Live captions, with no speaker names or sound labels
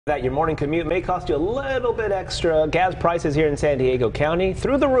That your morning commute may cost you a little bit extra. Gas prices here in San Diego County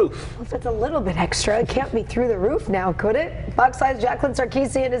through the roof. If it's a little bit extra, it can't be through the roof now, could it? Fox 5's Jacqueline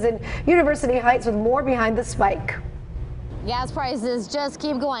Sarkeesian is in University Heights with more behind the spike. Gas prices just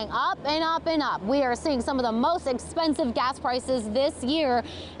keep going up and up and up. We are seeing some of the most expensive gas prices this year.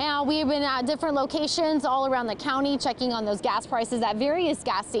 And we've been at different locations all around the county checking on those gas prices at various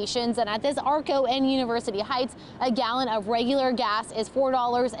gas stations. And at this Arco in University Heights, a gallon of regular gas is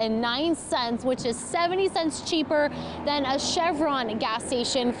 $4.09, which is 70 cents cheaper than a Chevron gas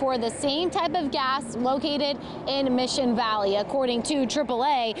station for the same type of gas located in Mission Valley. According to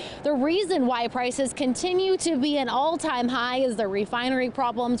AAA, the reason why prices continue to be an all-time high is the refinery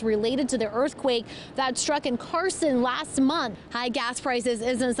problems related to the earthquake that struck in Carson last month. High gas prices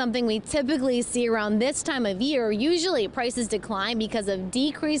isn't something we typically see around this time of year. Usually prices decline because of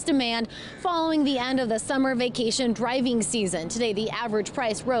decreased demand following the end of the summer vacation driving season. Today, the average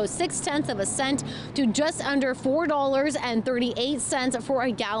price rose 0.6 cents to just under $4.38 for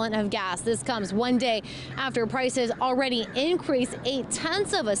a gallon of gas. This comes one day after prices already increased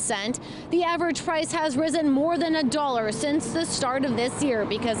 0.8 cents. The average price has risen more than $1 since the start of this year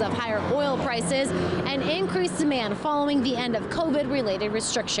because of higher oil prices and increased demand following the end of COVID-related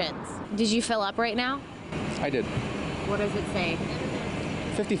restrictions. Did you fill up right now? I did. What does it say?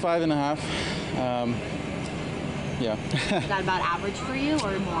 55 and a half. Yeah. Is that about average for you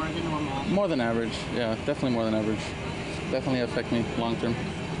or more than normal? More than average. Yeah, definitely more than average. Definitely affect me long term.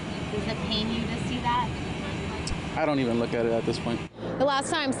 Does it pain you to see that? I don't even look at it at this point. The last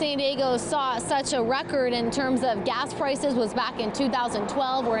time San Diego saw such a record in terms of gas prices was back in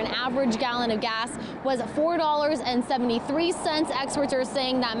 2012, where an average gallon of gas was $4.73. Experts are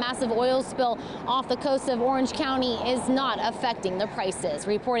saying that massive oil spill off the coast of Orange County is not affecting the prices.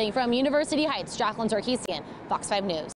 Reporting from University Heights, Jacqueline Sarkeesian, Fox 5 News.